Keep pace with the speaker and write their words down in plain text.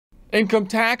Income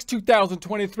tax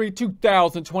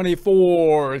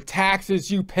 2023-2024.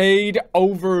 Taxes you paid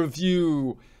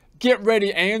overview. Get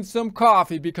ready and some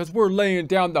coffee because we're laying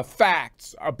down the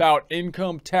facts about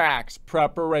income tax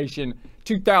preparation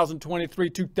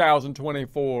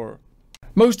 2023-2024.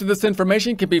 Most of this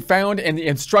information can be found in the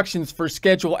instructions for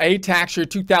Schedule A Tax Year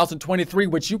 2023,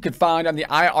 which you can find on the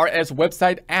IRS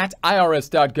website at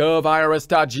irs.gov,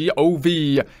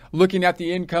 irs.gov. Looking at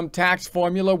the income tax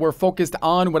formula, we're focused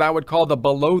on what I would call the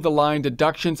below-the-line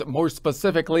deductions, more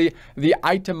specifically, the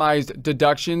itemized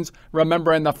deductions.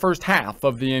 Remember, in the first half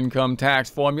of the income tax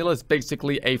formula is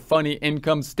basically a funny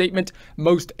income statement.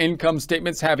 Most income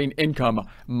statements having income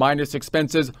minus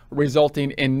expenses,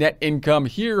 resulting in net income.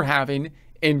 Here having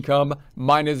income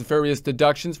minus various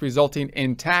deductions, resulting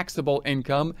in taxable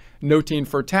income. Noting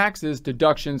for taxes,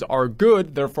 deductions are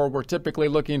good, therefore we're typically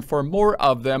looking for more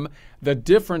of them. The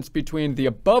difference between the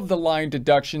above-the-line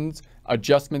deductions,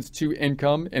 adjustments to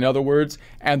income, in other words,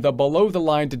 and the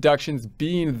below-the-line deductions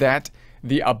being that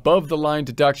the above-the-line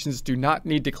deductions do not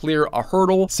need to clear a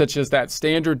hurdle, such as that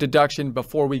standard deduction,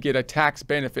 before we get a tax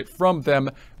benefit from them,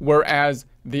 whereas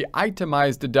the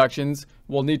itemized deductions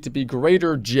will need to be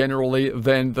greater generally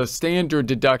than the standard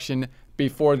deduction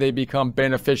before they become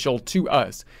beneficial to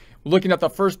us. Looking at the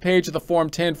first page of the Form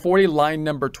 1040, line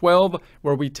number 12,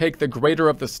 where we take the greater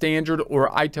of the standard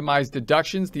or itemized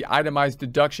deductions. The itemized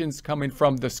deductions coming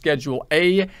from the Schedule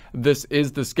A. This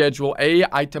is the Schedule A,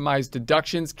 itemized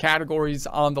deductions, categories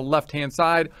on the left-hand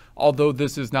side, although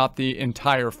this is not the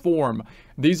entire form.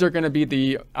 These are going to be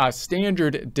the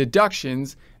standard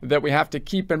deductions that we have to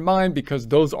keep in mind because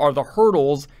those are the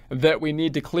hurdles that we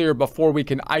need to clear before we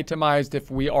can itemize. If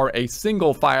we are a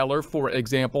single filer, for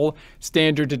example,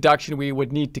 standard deduction we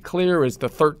would need to clear is the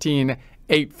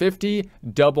 $13,850.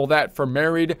 Double that for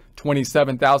married,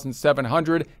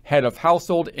 $27,700. Head of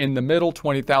household in the middle,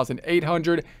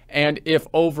 $20,800. And if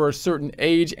over a certain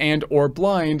age and or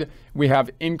blind, we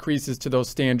have increases to those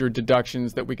standard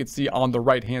deductions that we could see on the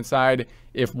right-hand side.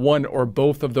 If one or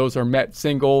both of those are met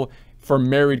single, for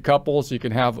married couples, you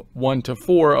can have 1 to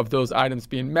 4 of those items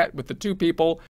being met with the 2 people.